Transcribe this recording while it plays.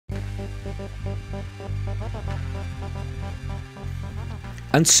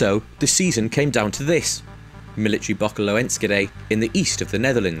And so the season came down to this: military Boekelo in the east of the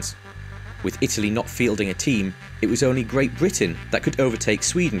Netherlands. With Italy not fielding a team, it was only Great Britain that could overtake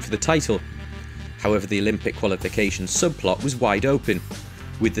Sweden for the title. However, the Olympic qualification subplot was wide open,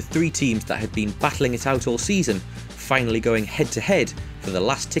 with the three teams that had been battling it out all season finally going head-to-head for the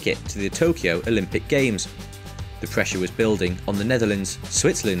last ticket to the Tokyo Olympic Games. The pressure was building on the Netherlands,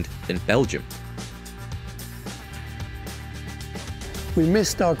 Switzerland and Belgium. We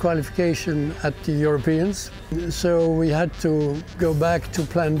missed our qualification at the Europeans, so we had to go back to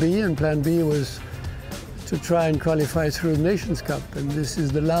Plan B, and Plan B was to try and qualify through the Nations Cup, and this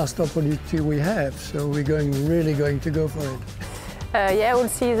is the last opportunity we have, so we're really going to go for it. Yeah, all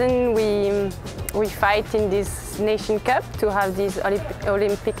season we fight in this Nation Cup to have this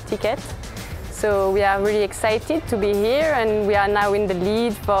Olympic ticket. So we are really excited to be here, and we are now in the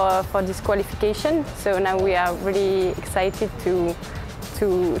lead for this qualification. So now we are really excited to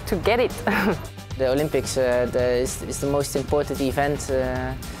get it. The Olympics is the most important event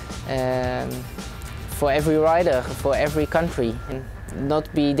for every rider, for every country. And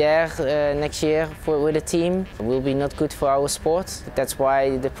not be there next year with a team will be not good for our sport. That's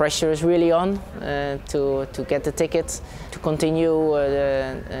why the pressure is really on to get the ticket, to continue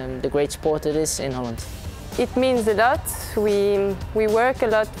the great sport it is in Holland. It means a lot. We work a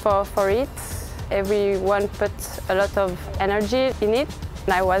lot for it. Everyone puts a lot of energy in it.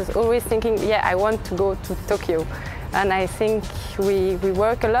 And I was always thinking, yeah, I want to go to Tokyo. And I think we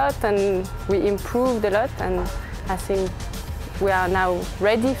work a lot and we improved a lot, and I think we are now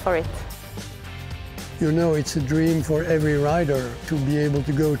ready for it. You know, it's a dream for every rider to be able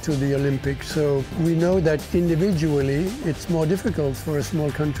to go to the Olympics. So we know that individually it's more difficult for a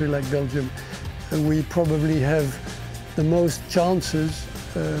small country like Belgium. We probably have the most chances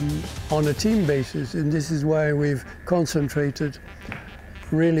on a team basis, and this is why we've concentrated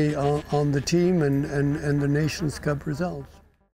really on the team and the Nations Cup results.